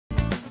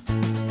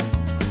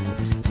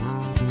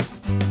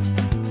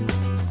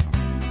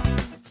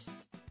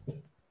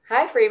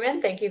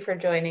Freeman. Thank you for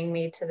joining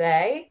me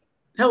today.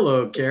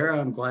 Hello, Kara.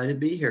 I'm glad to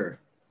be here.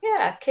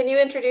 Yeah, can you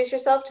introduce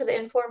yourself to the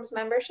Informs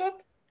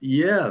membership?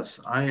 Yes,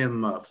 I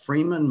am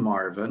Freeman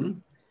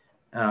Marvin,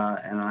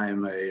 and I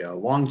am a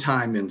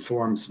longtime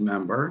Informs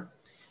member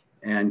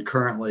and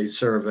currently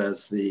serve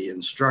as the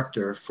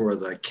instructor for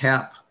the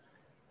CAP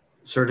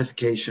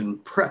certification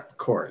prep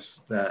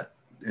course that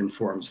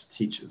Informs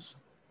teaches.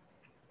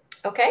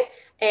 Okay,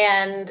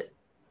 and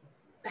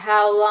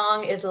how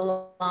long is a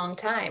long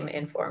time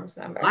Informs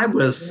member? I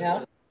was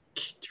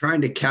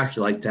trying to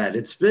calculate that.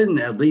 It's been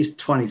at least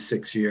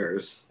 26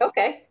 years.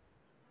 Okay,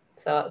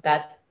 so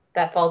that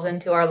falls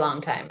into our long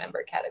time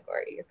member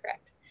category. You're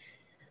correct.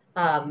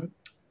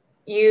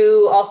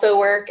 You also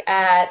work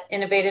at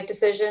Innovative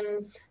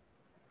Decisions.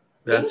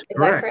 That's Is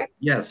correct. that correct?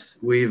 Yes,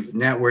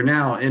 we're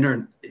now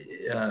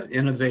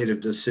Innovative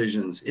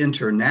Decisions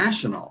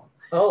International.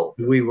 Oh,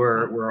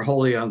 We're a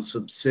wholly owned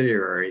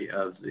subsidiary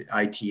of the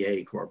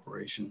ITA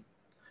Corporation.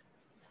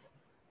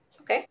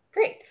 okay,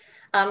 great.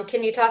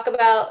 Can you talk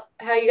about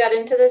how you got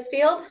into this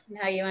field and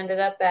how you ended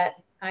up at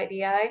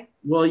IDI?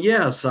 Well,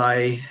 yes,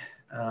 I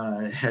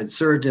had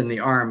served in the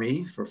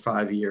Army for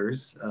 5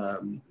 years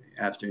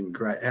after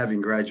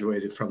having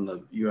graduated from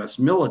the U.S.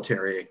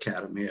 Military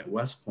Academy at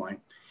West Point,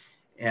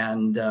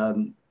 and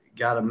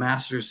got a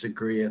master's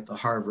degree at the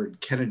Harvard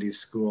Kennedy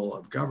School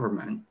of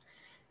Government.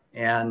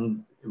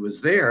 And it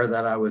was there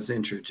that I was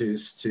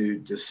introduced to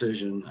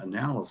decision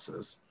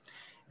analysis.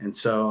 And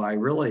so I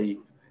really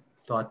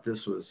thought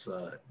this was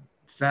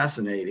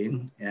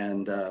fascinating.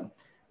 And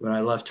when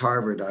I left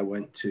Harvard, I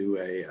went to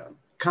a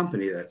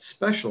company that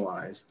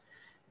specialized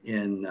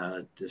in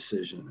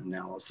decision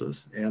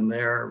analysis. And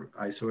there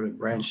I sort of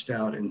branched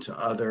out into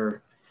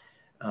other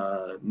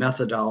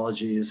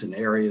methodologies and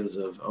areas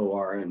of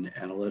OR and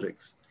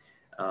analytics.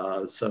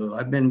 So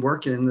I've been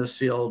working in this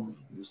field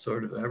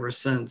sort of ever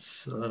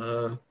since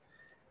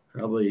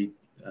probably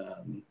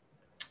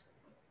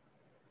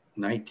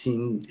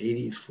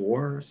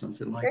 1984 or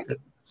something like that.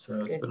 So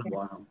it's been a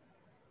while.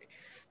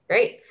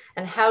 Great.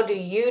 And how do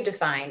you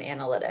define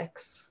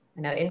analytics?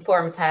 I know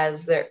Informs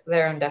has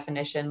their own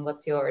definition.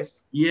 What's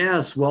yours?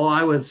 Yes, well,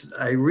 I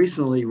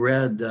recently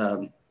read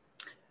the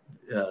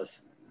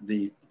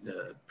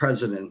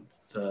president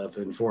of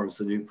Informs,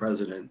 the new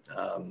president,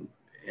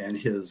 and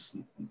his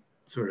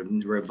sort of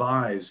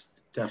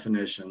revised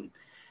definition.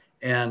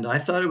 And I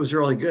thought it was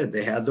really good.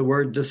 They had the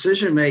word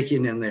decision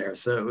making in there.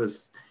 So it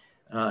was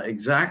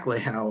exactly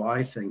how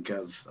I think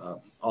of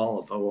all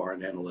of OR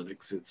and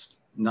analytics. It's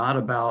not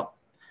about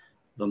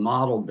the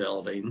model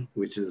building,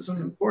 which is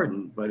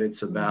important, but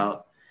it's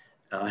about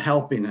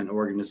helping an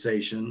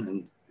organization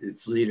and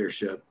its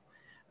leadership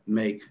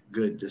make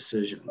good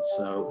decisions.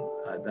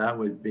 So that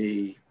would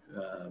be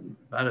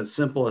about as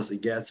simple as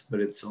it gets, but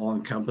it's all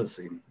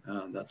encompassing.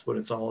 That's what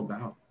it's all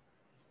about.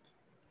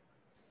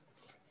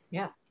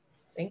 Yeah,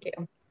 thank you.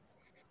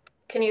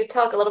 Can you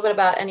talk a little bit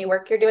about any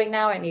work you're doing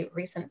now, any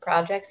recent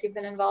projects you've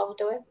been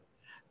involved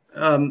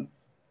with?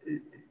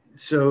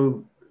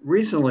 So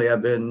recently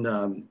I've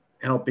been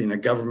helping a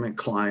government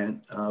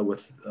client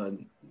with a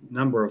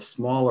number of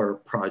smaller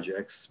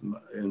projects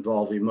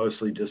involving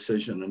mostly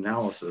decision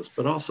analysis,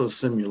 but also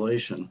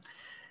simulation.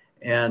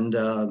 And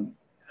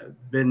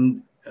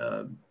been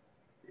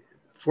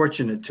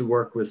fortunate to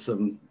work with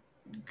some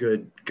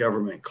good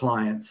government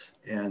clients,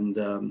 and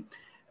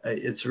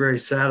it's very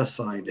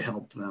satisfying to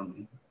help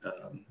them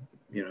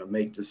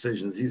make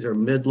decisions. These are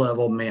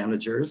mid-level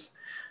managers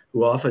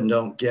who often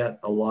don't get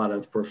a lot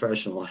of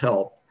professional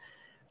help.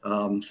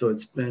 So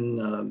it's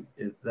been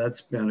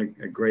that's been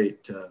a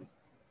great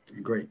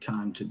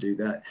time to do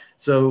that.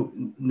 So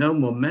no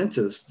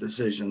momentous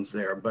decisions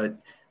there, but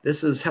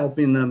this is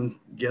helping them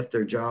get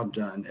their job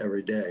done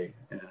every day.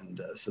 And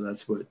so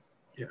that's what,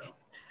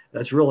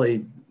 that's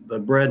really the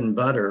bread and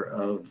butter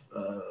of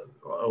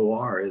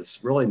OR, is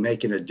really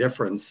making a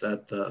difference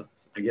at the,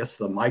 I guess,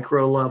 the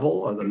micro level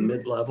or the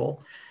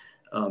mid-level.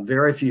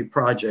 Very few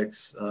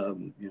projects,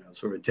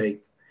 sort of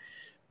take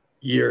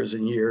years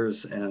and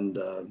years and,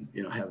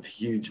 have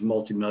huge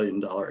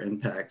multi-million-dollar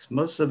impacts.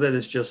 Most of it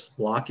is just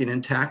blocking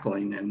and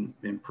tackling and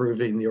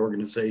improving the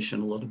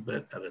organization a little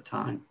bit at a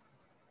time.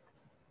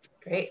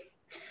 Great.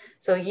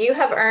 So you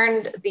have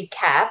earned the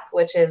CAP,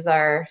 which is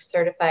our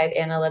Certified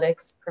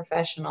Analytics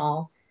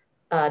Professional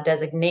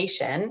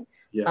designation.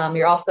 Yes.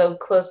 You're also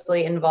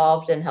closely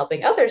involved in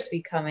helping others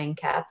becoming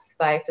CAPs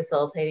by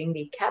facilitating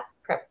the CAP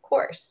prep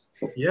course.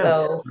 Yes.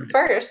 So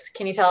first,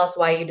 can you tell us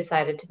why you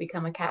decided to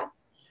become a CAP?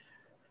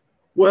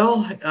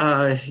 Well,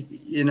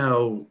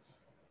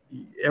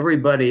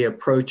 everybody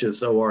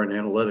approaches OR and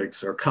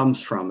analytics or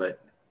comes from it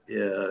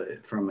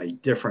from a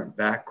different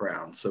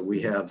background. So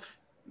we have,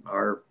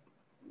 our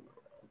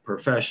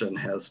profession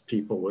has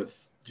people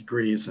with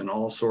degrees in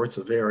all sorts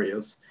of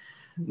areas,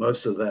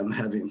 most of them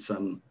having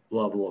some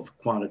level of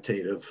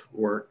quantitative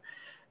work,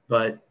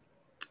 but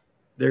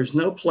there's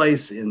no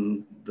place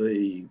in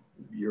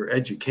your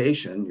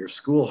education, your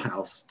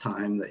schoolhouse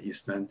time that you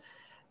spend,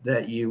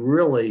 that you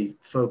really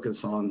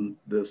focus on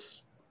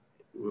this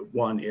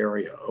one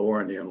area,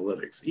 OR and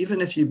analytics.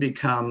 Even if you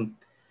become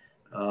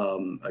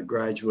a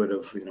graduate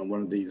of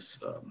one of these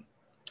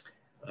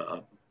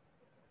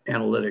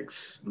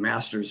analytics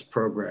master's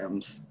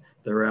programs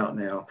that are out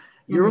now,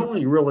 you're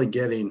only really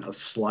getting a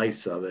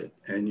slice of it,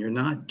 and you're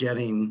not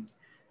getting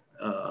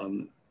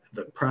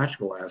the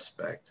practical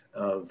aspect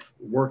of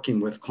working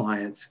with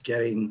clients,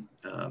 getting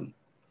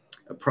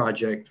a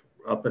project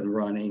up and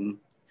running,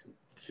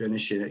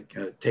 finishing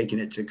it, taking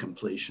it to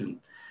completion.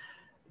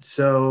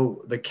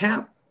 So the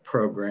CAP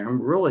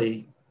program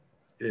really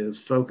is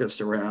focused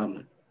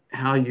around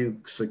how you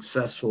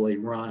successfully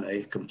run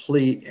a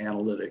complete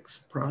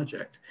analytics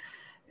project.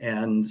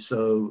 And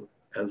so,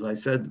 as I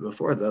said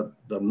before, the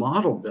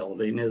model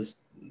building is,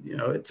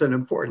 it's an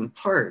important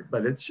part,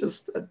 but it's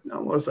just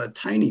almost a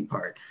tiny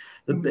part.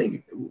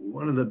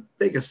 One of the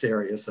biggest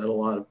areas that a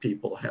lot of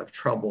people have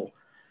trouble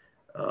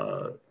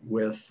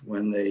with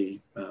when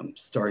they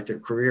start their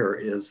career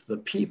is the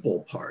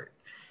people part.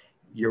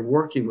 You're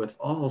working with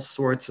all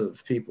sorts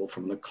of people,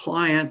 from the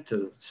client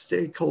to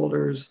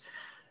stakeholders,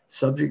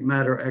 subject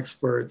matter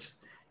experts,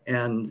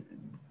 and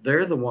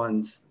they're the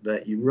ones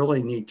that you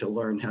really need to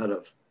learn how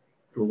to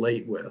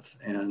relate with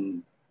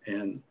and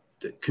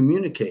to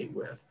communicate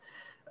with.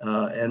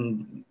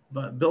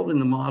 But building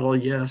the model,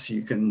 yes,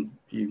 you can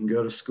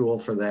go to school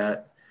for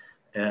that,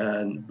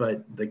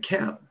 but the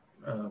CAP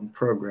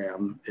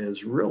program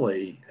is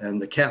really, and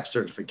the CAP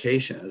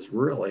certification is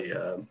really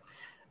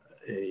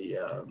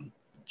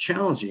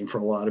challenging for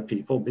a lot of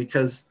people,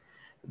 because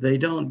they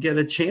don't get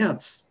a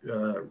chance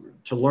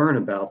to learn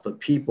about the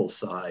people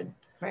side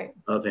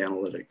of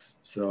analytics.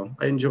 So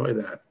I enjoy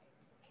that.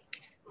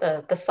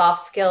 The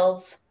soft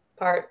skills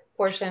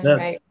portion,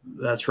 right?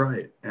 That's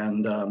right.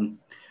 And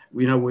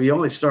we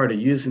only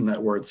started using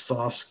that word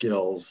soft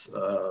skills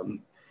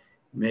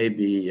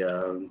maybe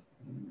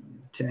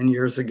 10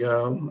 years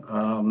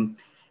ago.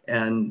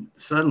 And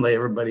suddenly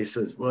everybody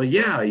says, well,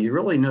 yeah, you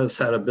really knows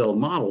how to build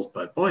models,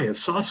 but boy, his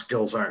soft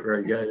skills aren't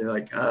very good. You're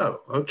like,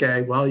 oh,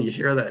 okay. Well, you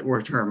hear that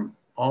word term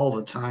all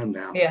the time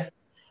now. Yeah.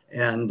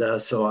 And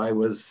so I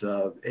was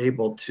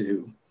able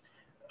to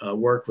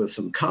work with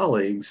some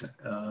colleagues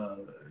a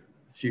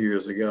few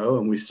years ago,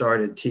 and we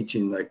started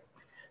teaching the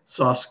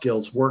soft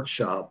skills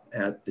workshop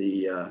at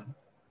the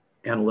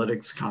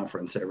analytics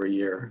conference every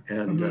year,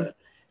 and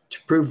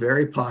to prove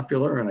very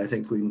popular. And I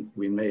think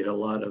we made a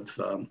lot of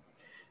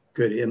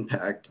good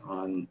impact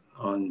on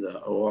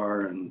the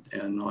OR and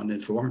on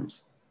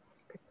Informs.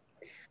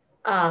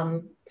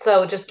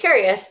 So just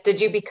curious,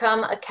 did you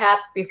become a CAP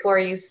before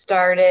you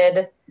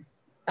started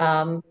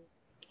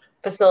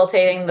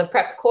facilitating the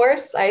prep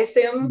course, I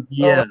assume?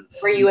 Yes.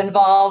 Or were you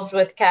involved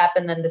with CAP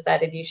and then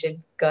decided you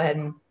should go ahead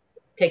and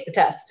take the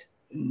test?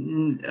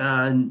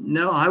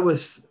 No, I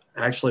was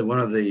actually one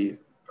of the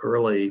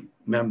early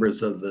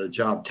members of the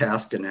job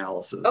task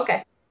analysis.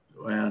 Okay.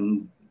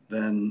 And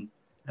then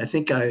I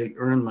think I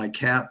earned my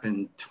CAP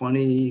in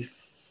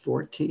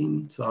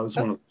 2014. So I was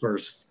one of the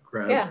first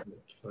grads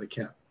for the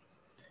CAP.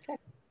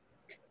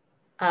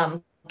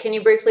 Okay. Can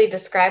you briefly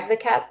describe the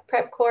CAP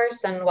prep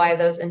course and why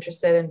those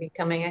interested in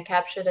becoming a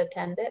CAP should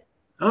attend it?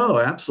 Oh,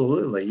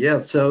 absolutely. Yeah.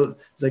 So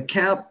the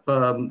CAP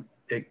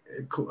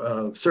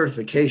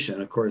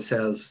certification, of course,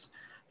 has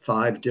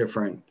 5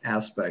 different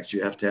aspects.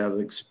 You have to have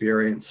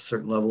experience, a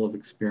certain level of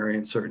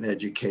experience, certain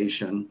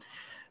education,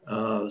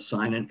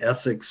 sign an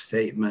ethics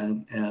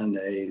statement, and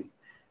a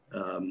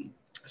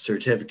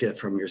certificate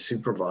from your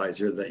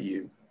supervisor that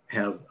you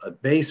have a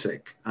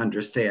basic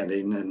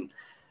understanding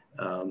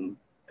and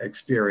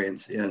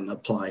experience in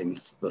applying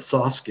the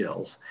soft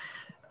skills.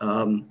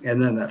 And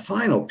then that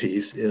final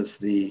piece is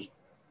the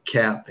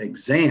CAP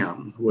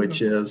exam,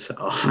 which is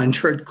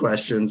 100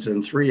 questions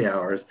in 3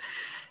 hours.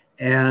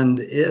 And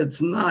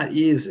it's not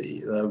easy.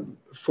 The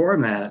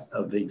format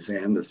of the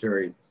exam is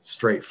very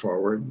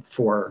straightforward,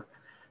 4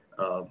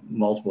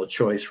 multiple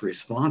choice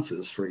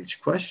responses for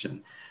each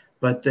question,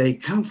 but they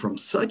come from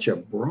such a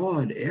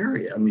broad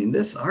area. I mean,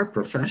 our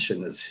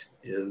profession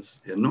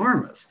is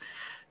enormous.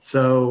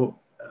 So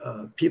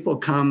people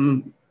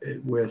come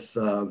with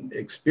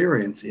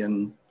experience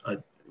in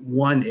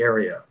one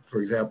area.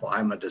 For example,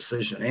 I'm a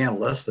decision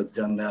analyst. I've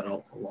done that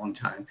a long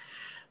time.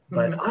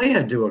 But I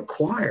had to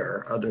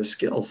acquire other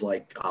skills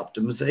like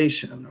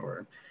optimization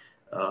or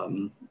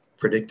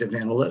predictive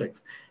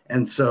analytics.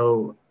 And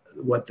so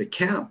what the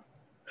CAP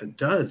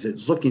does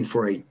is looking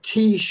for a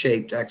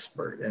T-shaped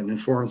expert, and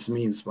Informs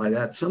means by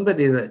that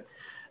somebody that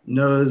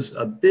knows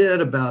a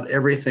bit about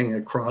everything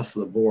across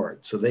the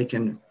board, so they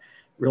can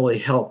really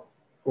help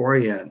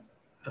orient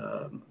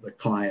the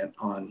client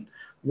on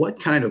what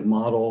kind of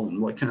model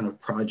and what kind of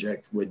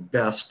project would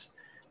best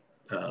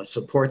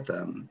support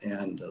them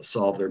and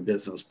solve their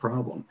business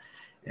problem.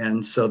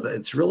 And so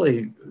it's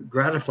really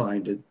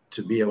gratifying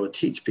to be able to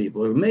teach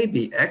people who may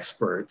be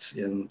experts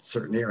in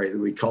certain areas.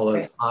 We call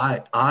those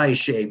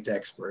I-shaped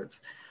experts.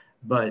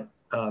 But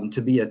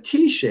to be a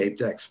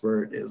T-shaped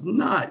expert is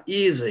not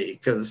easy,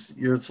 because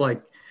it's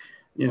like,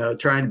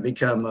 trying to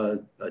become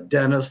a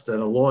dentist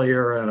and a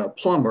lawyer and a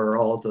plumber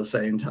all at the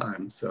same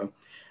time. So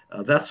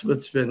that's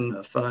what's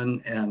been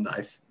fun. And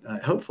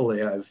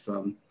hopefully I've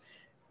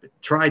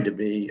tried to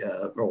be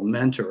a real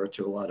mentor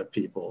to a lot of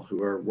people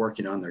who are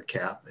working on their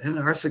CAP, and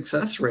our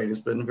success rate has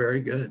been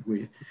very good.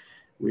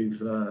 We've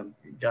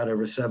got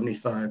over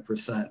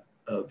 75%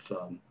 of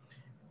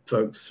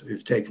folks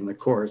who've taken the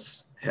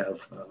course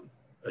have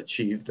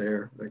achieved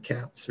their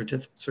CAP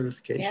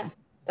certification. Yeah,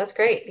 that's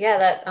great. Yeah,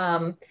 that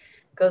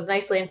goes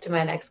nicely into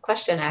my next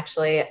question,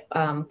 actually.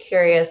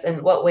 Curious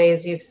in what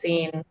ways you've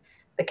seen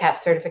the CAP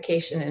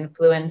certification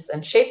influence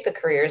and shape the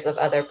careers of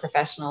other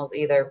professionals,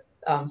 either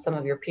some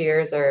of your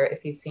peers or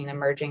if you've seen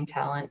emerging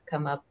talent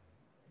come up.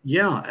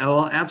 Yeah,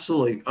 well,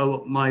 absolutely.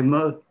 Oh, my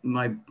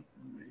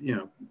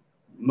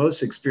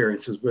most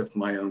experiences with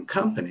my own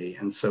company,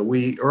 and so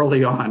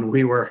early on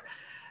we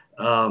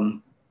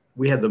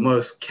had the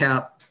most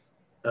CAP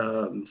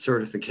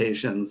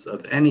certifications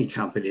of any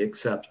company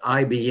except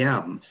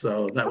IBM.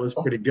 So that was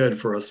pretty good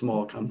for a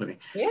small company.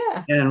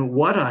 Yeah. And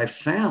what I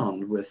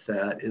found with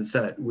that is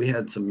that we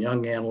had some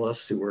young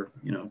analysts who were,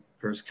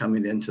 first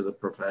coming into the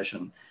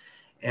profession,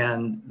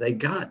 and they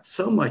got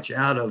so much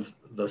out of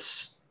the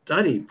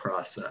study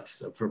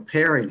process of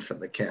preparing for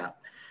the CAP.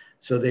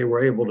 So they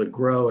were able to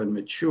grow and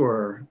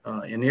mature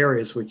in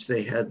areas which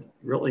they had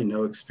really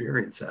no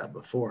experience at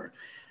before.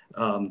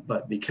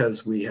 But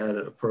because we had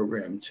a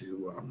program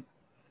to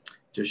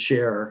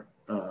share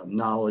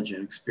knowledge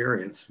and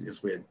experience,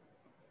 because we had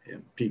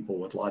people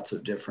with lots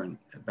of different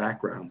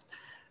backgrounds,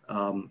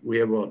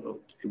 we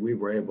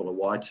were able to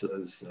watch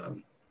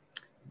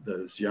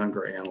those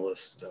younger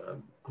analysts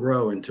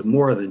grow into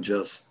more than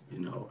just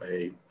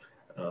a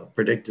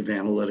predictive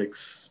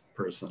analytics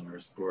person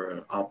or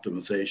an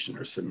optimization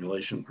or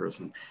simulation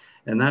person,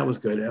 and that was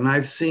good. And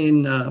I've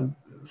seen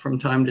from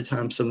time to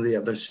time some of the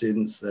other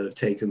students that have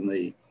taken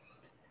the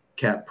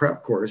CAP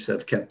prep course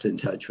have kept in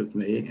touch with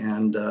me,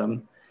 and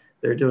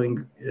they're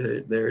doing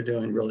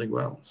really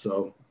well.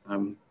 So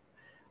I'm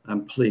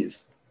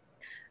pleased.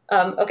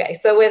 Okay,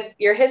 so with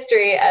your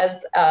history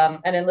as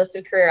an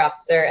enlisted career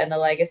officer and the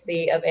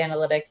legacy of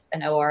analytics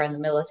and OR in the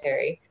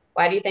military,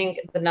 why do you think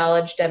the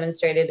knowledge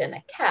demonstrated in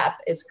a CAP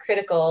is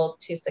critical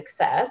to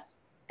success?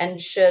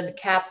 And should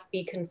CAP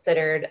be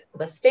considered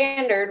the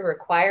standard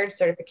required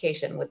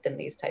certification within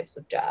these types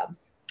of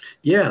jobs?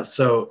 Yeah,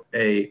 so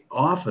a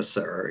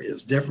officer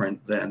is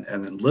different than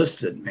an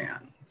enlisted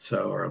man,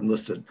 or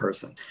enlisted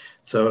person.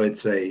 So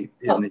it's in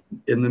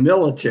the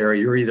military,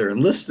 you're either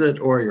enlisted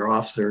or you're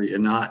officer. You're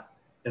not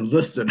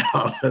enlisted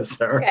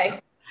officer. Okay.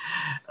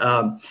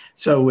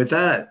 So with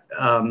that,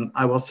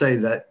 I will say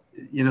that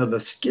the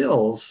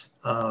skills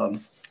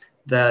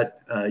that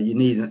you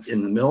need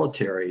in the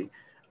military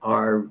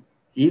are,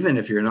 even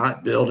if you're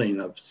not building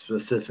a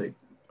specific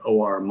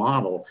OR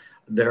model,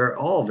 they're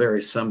all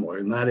very similar,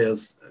 and that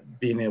is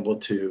being able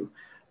to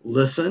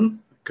listen,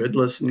 good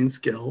listening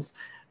skills,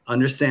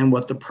 understand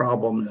what the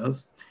problem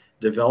is,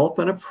 develop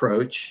an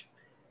approach,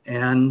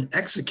 and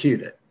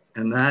execute it.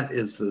 And that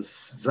is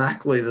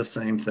exactly the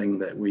same thing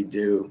that we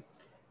do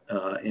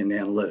in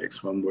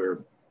analytics when we're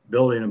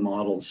building a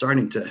model and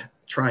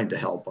trying to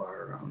help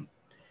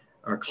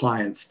our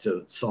clients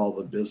to solve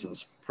a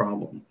business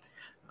problem.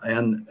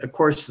 And of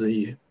course,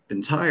 the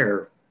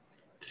entire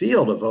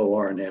field of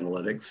OR and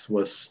analytics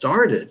was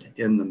started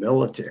in the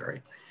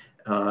military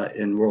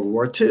in World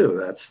War II.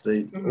 That's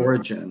the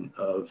origin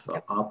of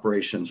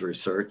operations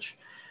research.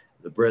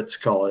 The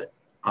Brits call it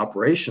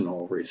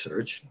operational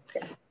research.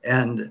 Yes.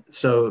 And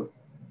so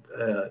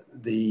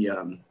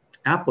the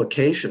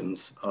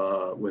applications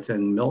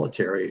within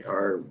military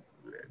are,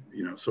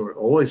 sort of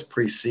always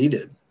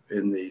preceded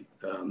in the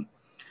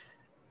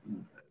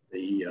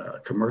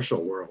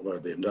commercial world or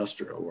the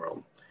industrial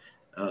world.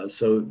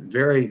 So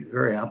very,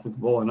 very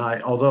applicable. And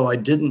although I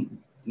did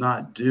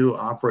not do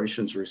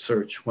operations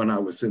research when I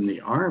was in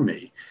the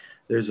Army,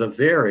 there's a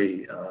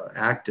very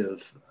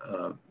active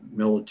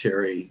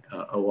military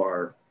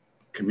OR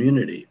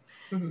community.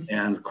 Mm-hmm.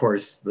 And of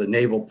course, the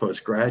Naval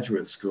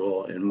Postgraduate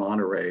School in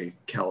Monterey,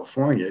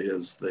 California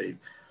is the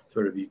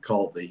sort of, you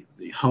call the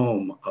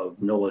home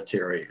of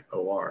military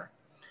OR.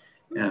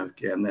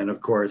 And then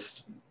of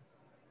course,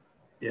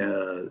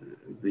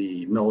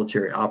 the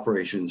Military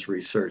Operations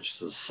Research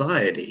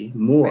Society,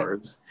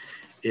 MORS,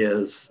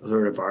 is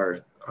sort of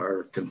our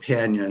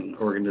companion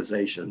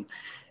organization,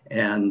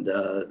 and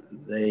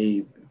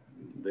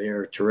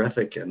they're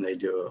terrific, and they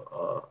do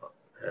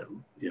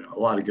a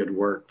lot of good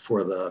work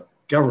for the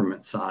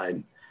government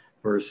side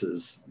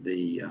versus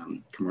the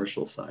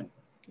commercial side.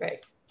 Right.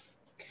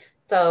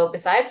 So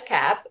besides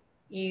CAP,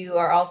 you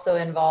are also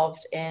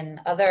involved in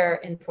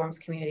other informs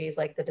communities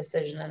like the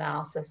Decision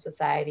Analysis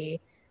Society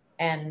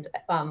and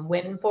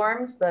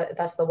WinForms,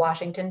 that's the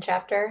Washington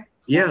chapter.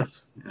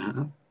 Yes.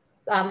 Uh-huh.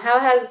 How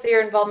has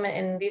your involvement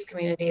in these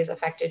communities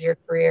affected your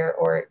career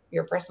or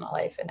your personal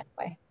life in any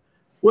way?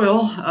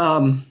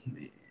 Well,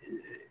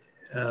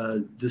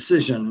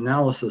 Decision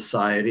Analysis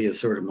Society is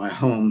sort of my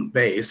home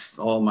base.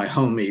 All my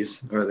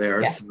homies are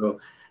there. Yeah. So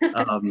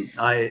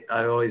I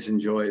always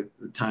enjoy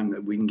the time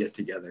that we can get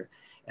together.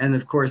 And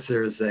of course,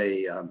 there's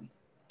a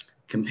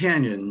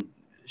companionship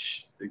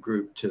outreach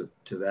group to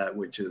that,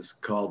 which is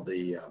called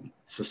the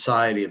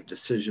Society of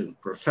Decision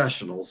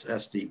Professionals,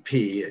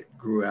 SDP. It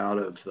grew out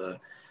of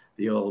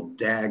the old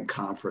DAG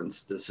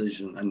conference,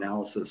 Decision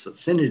Analysis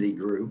Affinity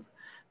Group,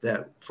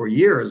 that for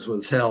years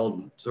was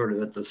held sort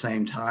of at the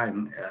same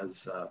time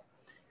as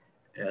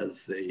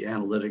the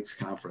analytics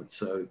conference.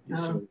 So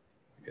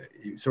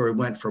you sort of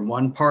went from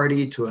one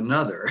party to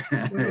another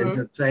in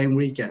the same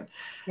weekend.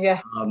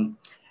 Yeah.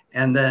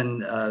 And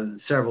then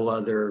several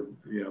other,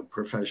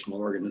 professional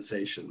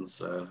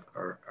organizations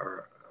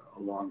are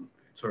along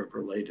sort of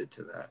related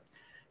to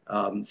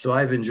that. So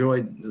I've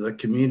enjoyed the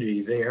community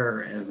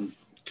there and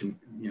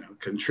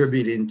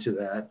contributing to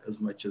that as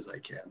much as I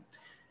can.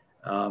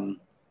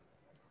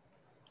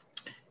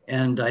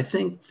 And I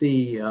think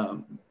the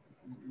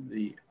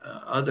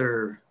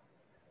other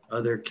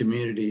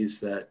communities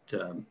that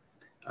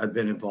I've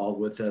been involved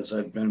with, as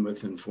I've been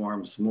with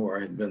Informs More,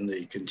 had been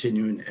the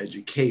continuing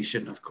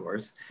education, of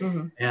course,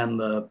 and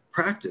the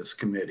practice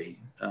committee,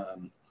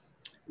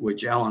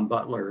 which Alan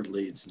Butler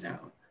leads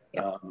now,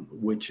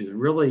 which is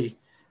really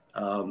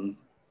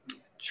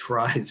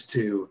tries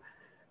to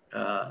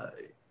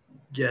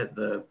get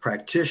the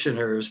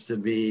practitioners to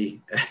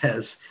be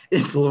as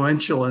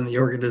influential in the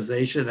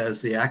organization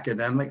as the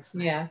academics.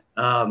 Yeah.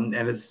 And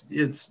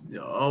it's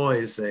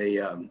always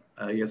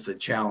I guess a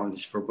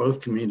challenge for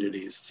both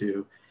communities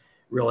to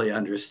really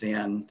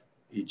understand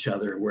each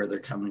other, where they're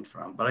coming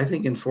from. But I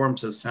think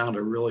Informs has found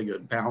a really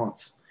good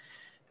balance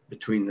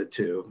between the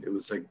two. It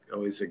was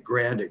always a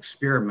grand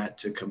experiment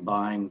to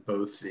combine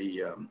both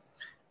the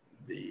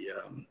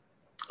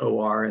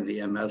OR and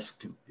the MS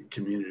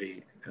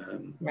community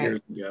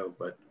years ago,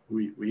 but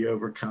we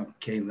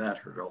overcame that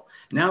hurdle.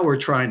 Now we're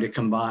trying to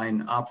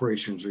combine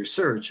operations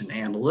research and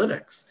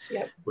analytics,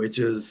 which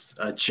is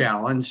a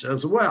challenge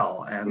as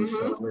well. And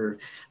so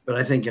but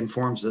I think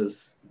Informs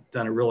has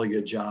done a really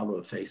good job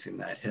of facing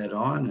that head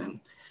on. And,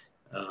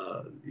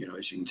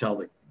 as you can tell,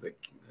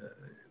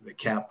 the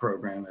CAP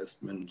program has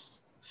been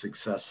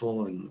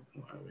successful, and,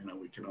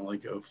 we can only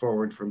go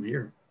forward from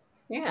here.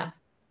 Yeah,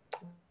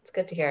 it's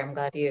good to hear. I'm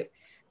glad you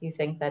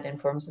think that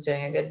Informs is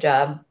doing a good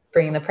job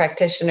bringing the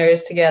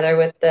practitioners together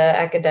with the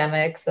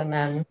academics, and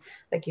then,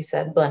 like you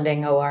said,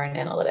 blending OR and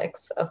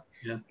analytics. So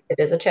it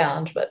is a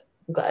challenge, but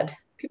I'm glad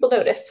people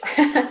notice.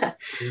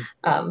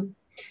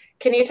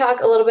 Can you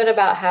talk a little bit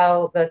about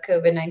how the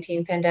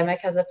COVID-19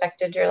 pandemic has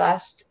affected your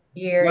last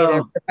year,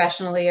 either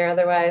professionally or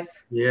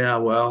otherwise? Yeah,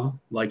 well,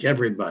 like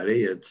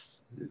everybody,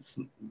 it's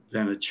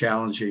been a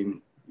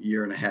challenging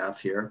year and a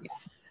half here.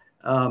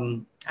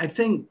 I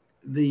think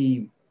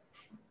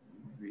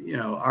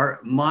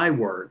my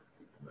work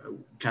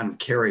kind of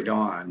carried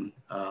on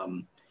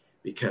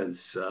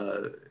because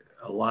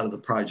a lot of the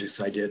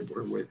projects I did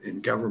were in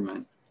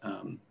government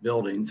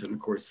buildings, and of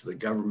course the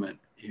government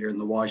here in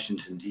the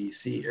Washington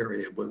D.C.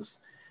 area was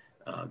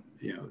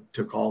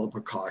took all the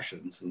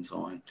precautions and so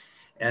on.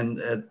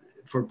 And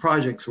for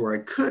projects where I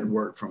could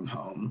work from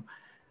home,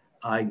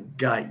 I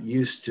got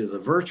used to the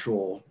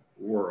virtual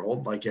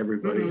world like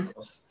everybody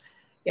else,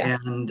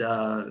 and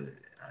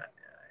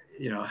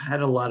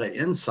had a lot of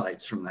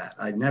insights from that.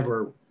 I'd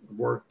never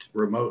worked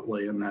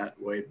remotely in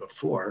that way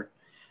before,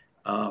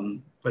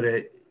 but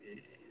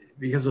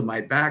because of my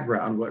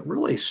background, what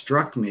really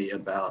struck me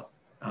about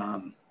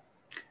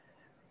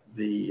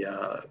the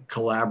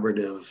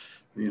collaborative,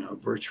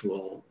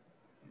 virtual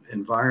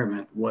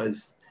environment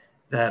was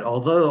that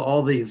although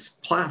all these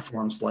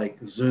platforms like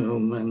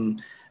Zoom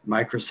and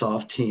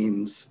Microsoft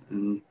Teams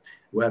and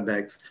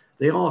WebEx,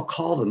 they all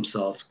call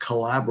themselves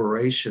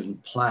collaboration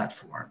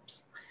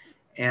platforms.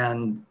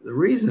 And the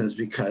reason is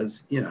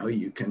because,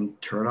 you can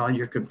turn on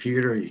your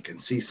computer, you can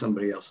see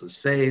somebody else's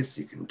face,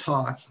 you can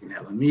talk, you can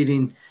have a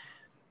meeting,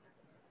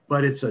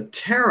 but it's a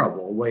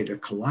terrible way to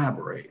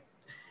collaborate.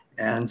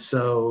 And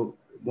so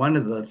one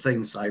of the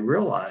things I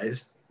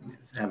realized,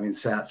 having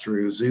sat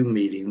through Zoom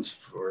meetings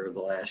for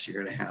the last year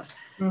and a half,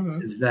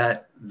 is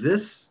that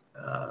this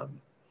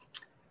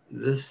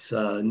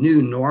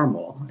new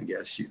normal, I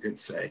guess you could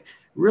say,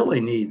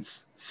 really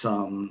needs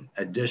some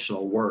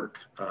additional work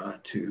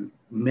to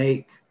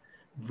make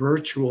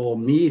virtual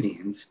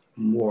meetings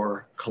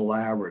more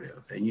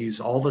collaborative and use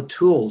all the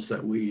tools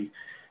that we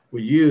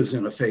would use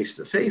in a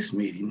face-to-face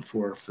meeting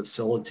for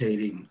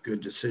facilitating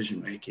good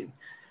decision-making.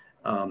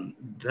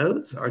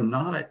 Those are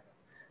not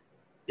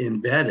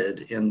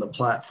embedded in the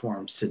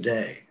platforms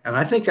today. And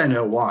I think I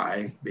know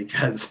why,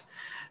 because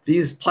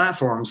these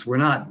platforms were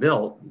not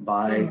built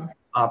by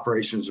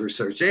operations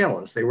research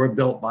analysts. They were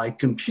built by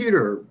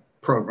computer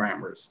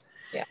programmers.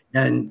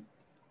 And,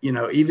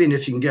 even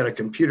if you can get a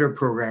computer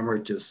programmer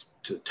to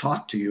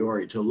talk to you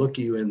or to look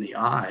you in the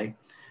eye,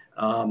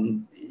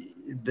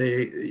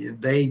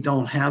 they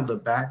don't have the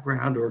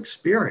background or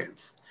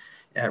experience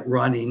at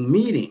running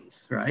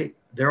meetings, right?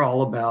 They're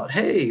all about,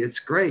 hey, it's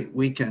great.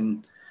 We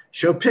can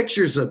show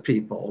pictures of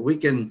people. We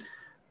can,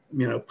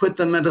 put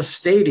them at a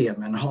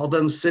stadium and haul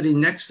them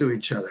sitting next to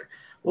each other.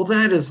 Well,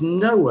 that is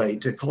no way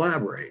to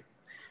collaborate.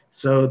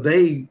 So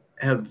they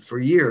have for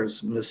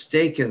years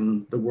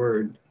mistaken the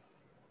word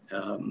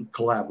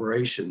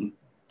collaboration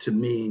to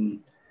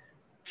mean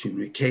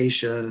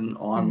communication,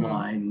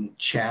 online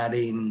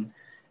chatting,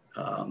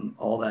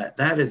 all that.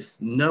 That is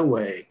no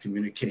way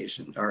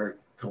communication or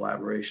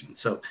collaboration.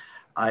 So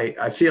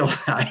I feel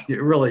I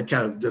really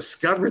kind of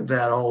discovered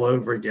that all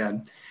over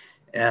again,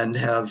 and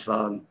have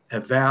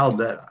vowed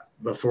that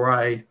before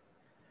I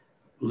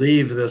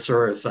leave this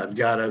earth, I've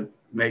got to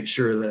make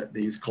sure that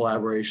these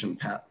collaboration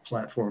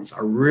platforms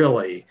are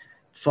really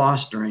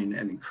fostering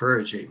and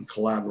encouraging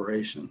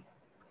collaboration.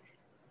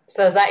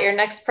 So is that your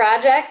next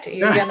project?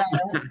 You're going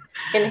to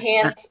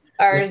enhance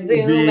our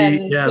Zoom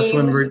and yes,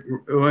 Teams?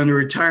 when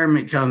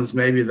retirement comes,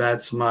 maybe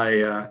that's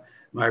my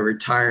my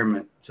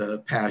retirement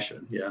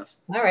passion. Yes.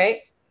 All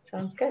right.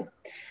 Sounds good.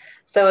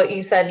 So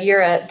you said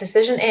you're a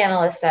decision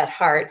analyst at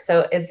heart.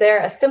 So is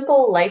there a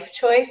simple life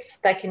choice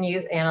that can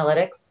use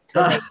analytics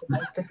to make the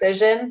best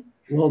decision?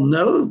 Well,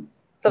 no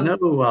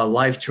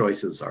life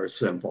choices are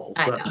simple.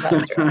 I So. know,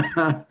 that's true.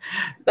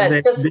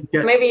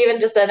 But maybe even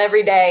just an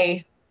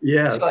everyday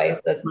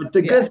choice. But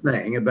the good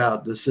thing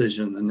about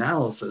decision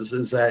analysis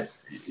is that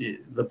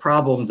the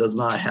problem does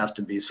not have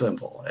to be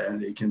simple,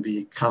 and it can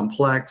be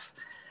complex,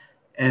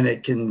 and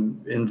it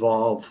can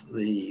involve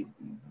the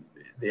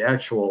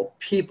actual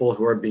people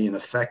who are being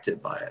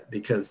affected by it.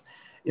 Because,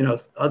 you know,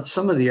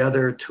 some of the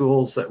other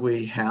tools that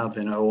we have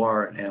in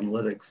OR and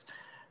analytics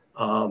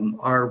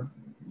are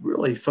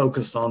really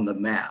focused on the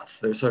math.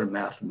 They're sort of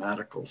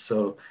mathematical.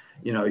 So,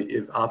 you know,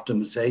 if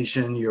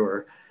optimization,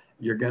 an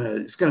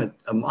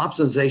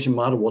optimization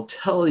model will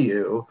tell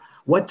you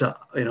what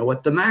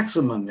the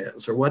maximum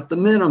is, or what the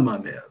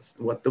minimum is,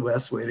 what the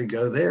best way to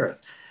go there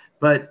is.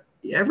 But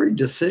every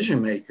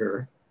decision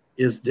maker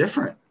is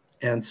different.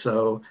 And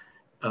so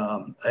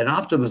an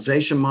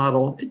optimization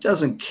model, it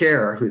doesn't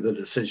care who the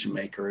decision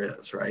maker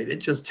is, right? It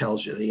just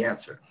tells you the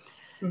answer.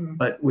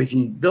 But when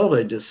you build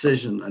a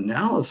decision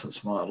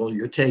analysis model,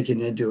 you're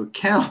taking into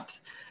account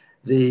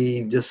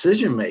the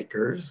decision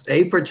makers,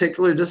 a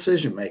particular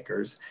decision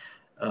maker's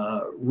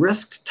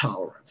risk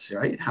tolerance,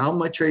 right? How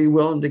much are you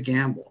willing to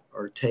gamble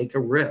or take a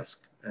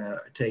risk,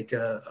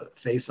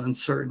 face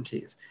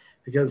uncertainties?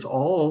 Because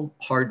all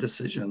hard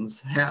decisions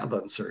have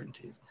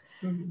uncertainties.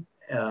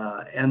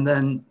 And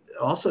then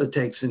also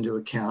takes into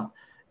account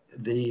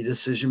the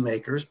decision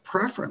maker's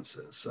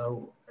preferences.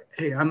 So,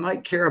 hey, I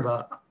might care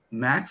about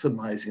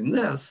maximizing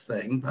this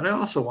thing, but I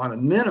also want to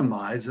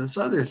minimize this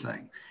other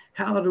thing.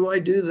 How do I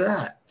do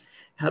that?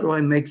 How do I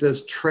make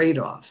those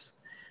trade-offs?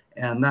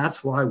 And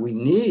that's why we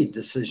need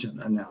decision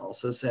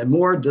analysis and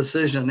more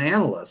decision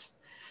analysts,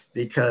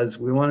 because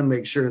we want to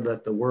make sure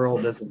that the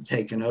world isn't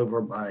taken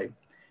over by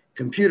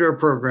computer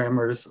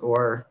programmers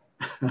or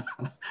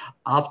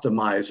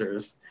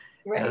optimizers.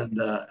 Right. And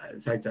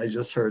in fact, I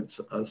just heard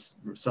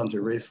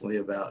something recently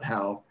about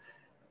how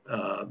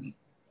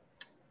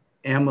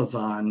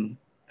Amazon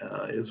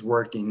is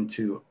working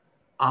to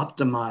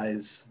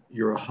optimize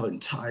your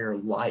entire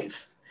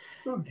life.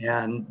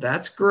 And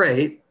that's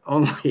great,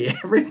 only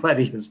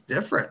everybody is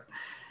different.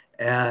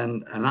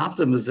 And an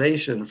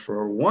optimization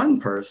for one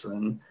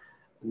person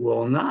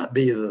will not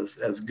be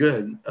as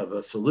good of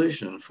a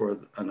solution for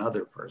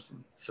another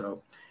person.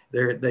 So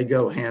they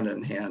go hand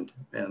in hand.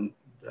 And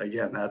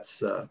again,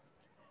 that's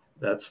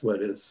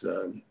what is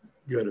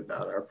good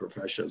about our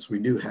professions. We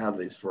do have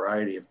these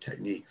variety of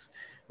techniques.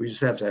 We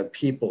just have to have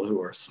people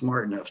who are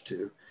smart enough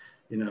to,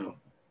 you know,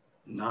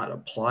 not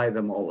apply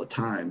them all the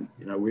time.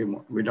 You know,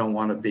 we don't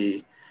want to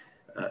be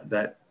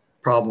that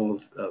problem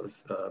of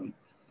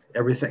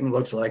everything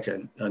looks like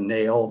a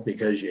nail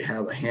because you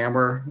have a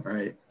hammer,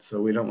 right?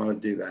 So we don't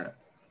want to do that.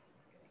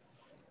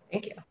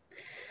 Thank you.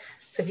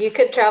 So if you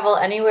could travel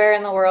anywhere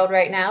in the world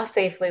right now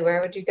safely,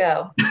 where would you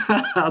go?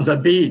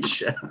 The beach.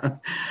 The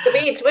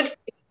beach. Which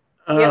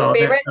do you have a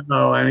favorite?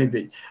 Oh, any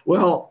beach.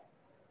 Well,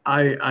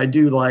 I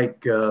do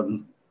like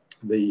the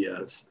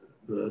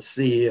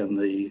sea and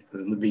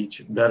the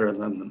beach better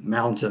than the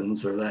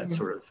mountains or that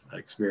sort of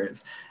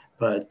experience.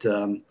 But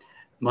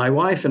my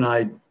wife and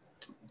I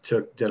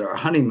did our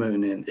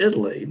honeymoon in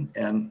Italy,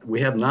 and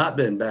we have not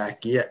been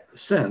back yet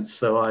since.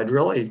 So I'd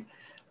really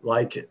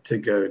like it to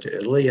go to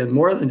Italy, and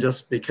more than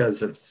just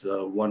because it's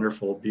a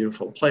wonderful,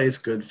 beautiful place,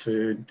 good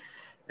food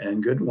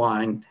and good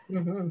wine.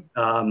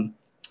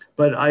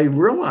 But I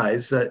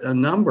realized that a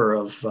number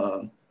of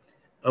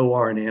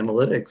OR and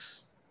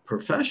analytics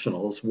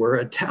professionals were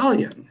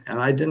Italian, and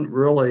I didn't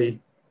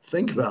really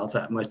think about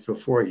that much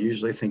before. You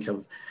usually think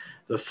of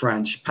the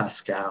French,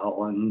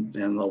 Pascal, and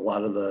a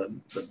lot of the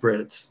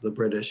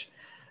British.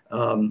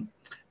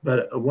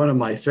 But one of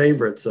my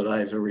favorites that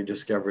I've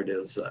rediscovered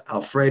is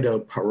Alfredo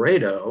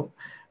Pareto,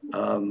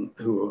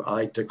 who I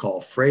like to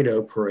call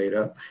Fredo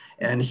Pareto.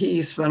 And he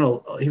was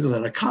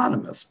an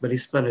economist, but he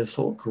spent his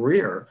whole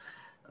career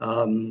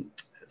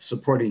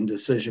supporting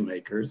decision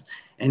makers.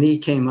 And he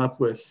came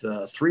up with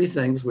three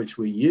things which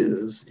we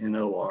use in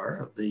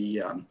OR: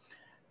 the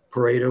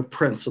Pareto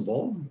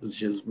principle,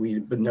 which is we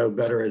know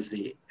better as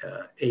the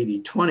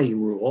 80-20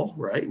 rule,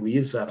 right? We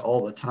use that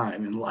all the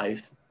time in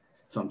life,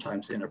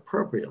 sometimes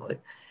inappropriately.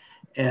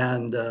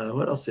 And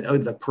what else? Oh,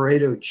 the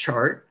Pareto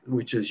chart,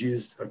 which is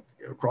used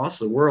across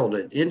the world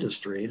in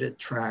industry to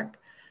track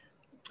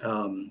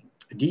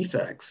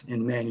defects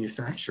in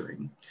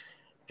manufacturing.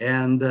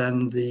 And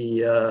then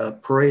the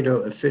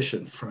Pareto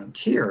efficient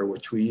frontier,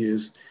 which we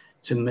use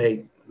to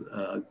make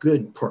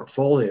good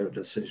portfolio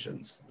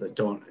decisions that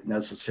don't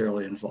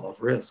necessarily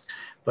involve risk,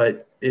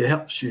 but it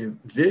helps you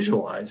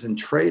visualize and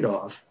trade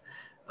off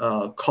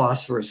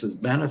cost versus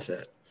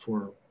benefit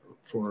for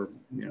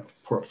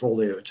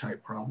portfolio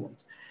type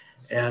problems.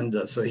 And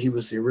so he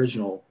was the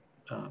original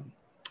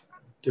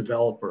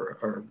developer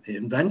or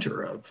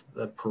inventor of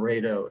the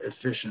Pareto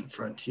efficient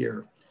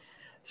frontier.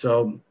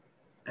 So,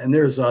 and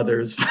there's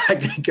others, I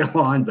could go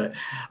on, but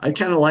I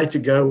kind of like to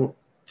go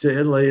to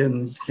Italy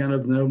and kind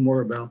of know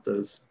more about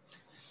those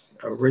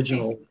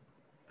original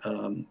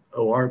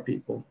OR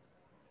people.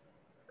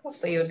 Cool.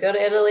 So you would go to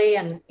Italy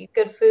and eat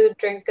good food,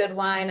 drink good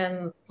wine,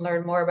 and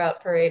learn more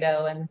about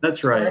Pareto and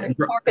that's right.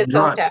 His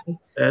hometown.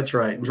 That's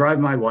right. And drive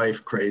my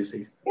wife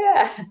crazy.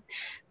 Yeah.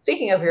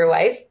 Speaking of your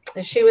wife,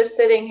 if she was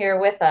sitting here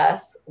with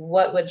us,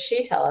 what would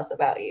she tell us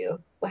about you?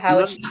 How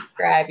would she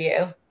describe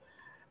you?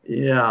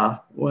 Yeah.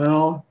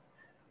 Well,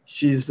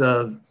 she's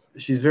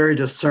very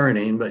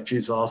discerning, but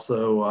she's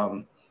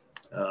also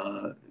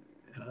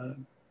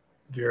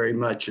very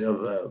much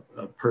of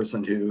a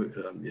person who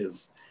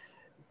is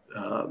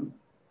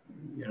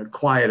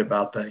quiet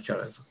about that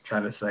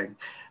kind of thing.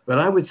 But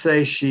I would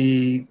say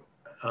she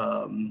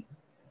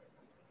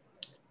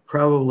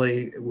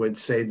probably would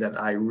say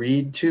that I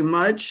read too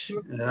much,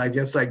 and I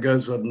guess that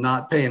goes with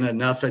not paying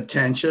enough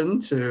attention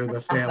to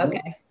the family.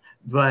 Okay.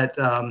 But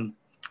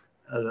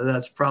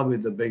that's probably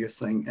the biggest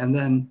thing. And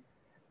then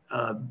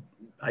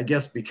I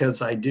guess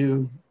because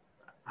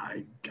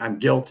I'm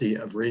guilty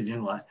of reading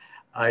a lot,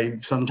 I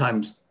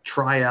sometimes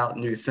try out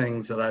new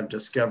things that I've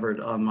discovered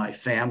on my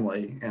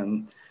family,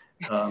 and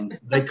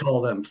they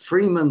call them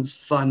Freeman's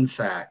fun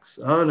facts.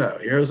 Oh no,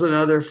 here's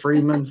another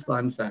Freeman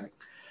fun fact.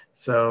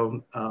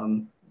 So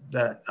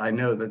that I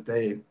know that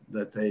they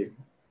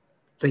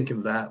think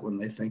of that when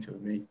they think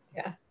of me.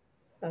 Yeah,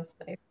 that's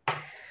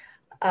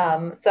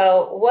nice.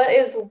 So what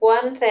is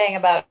one thing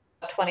about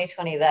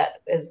 2020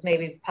 that is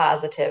maybe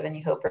positive and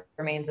you hope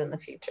remains in the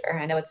future?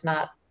 I know it's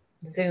not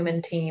Zoom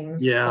and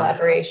Teams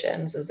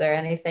collaborations. Is there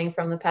anything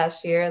from the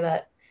past year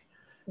that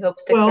you hope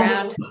sticks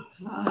around?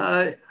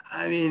 I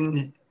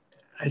mean,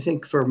 I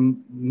think for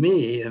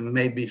me and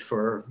maybe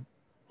for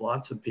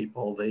lots of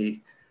people,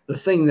 the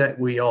thing that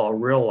we all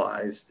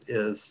realized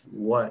is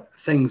what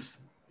things,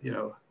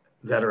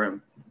 that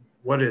are,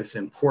 what is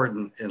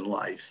important in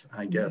life,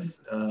 I guess.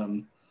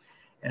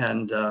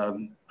 And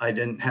I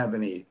didn't have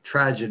any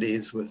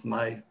tragedies with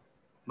my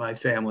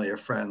family or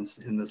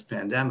friends in this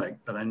pandemic,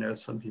 but I know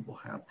some people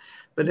have.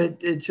 But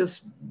it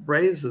just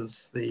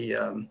raises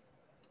the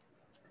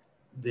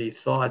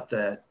thought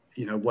that,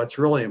 what's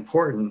really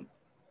important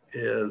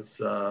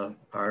is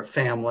our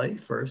family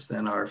first,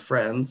 then our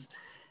friends,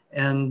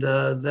 and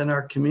then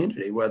our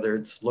community, whether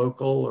it's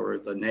local or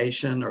the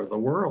nation or the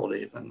world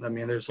even. I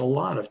mean, there's a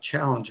lot of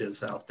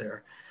challenges out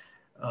there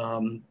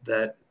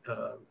that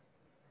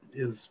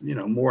is,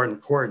 more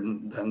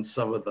important than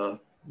some of the,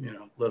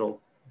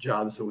 little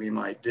jobs that we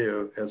might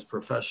do as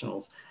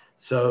professionals.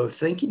 So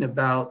thinking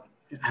about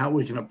how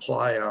we can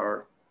apply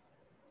our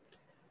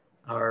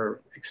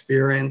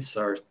experience,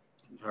 our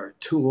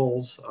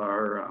tools,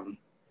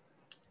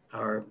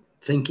 our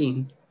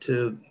thinking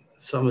to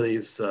some of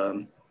these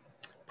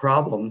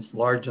problems,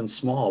 large and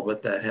small,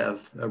 but that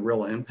have a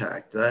real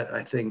impact. That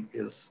I think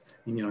is,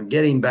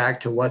 getting back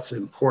to what's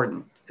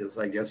important is,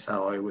 I guess,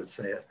 how I would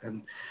say it.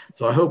 And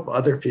so I hope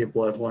other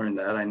people have learned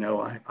that. I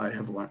know I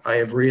have learned. I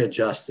have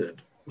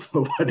readjusted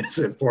what is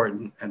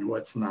important and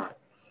what's not.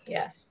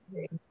 Yes,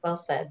 well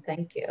said.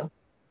 Thank you.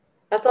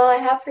 That's all I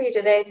have for you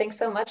today. Thanks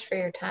so much for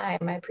your time.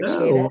 I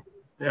appreciate it.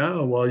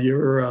 Yeah, well,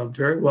 you're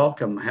very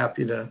welcome.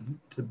 Happy to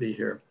be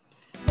here.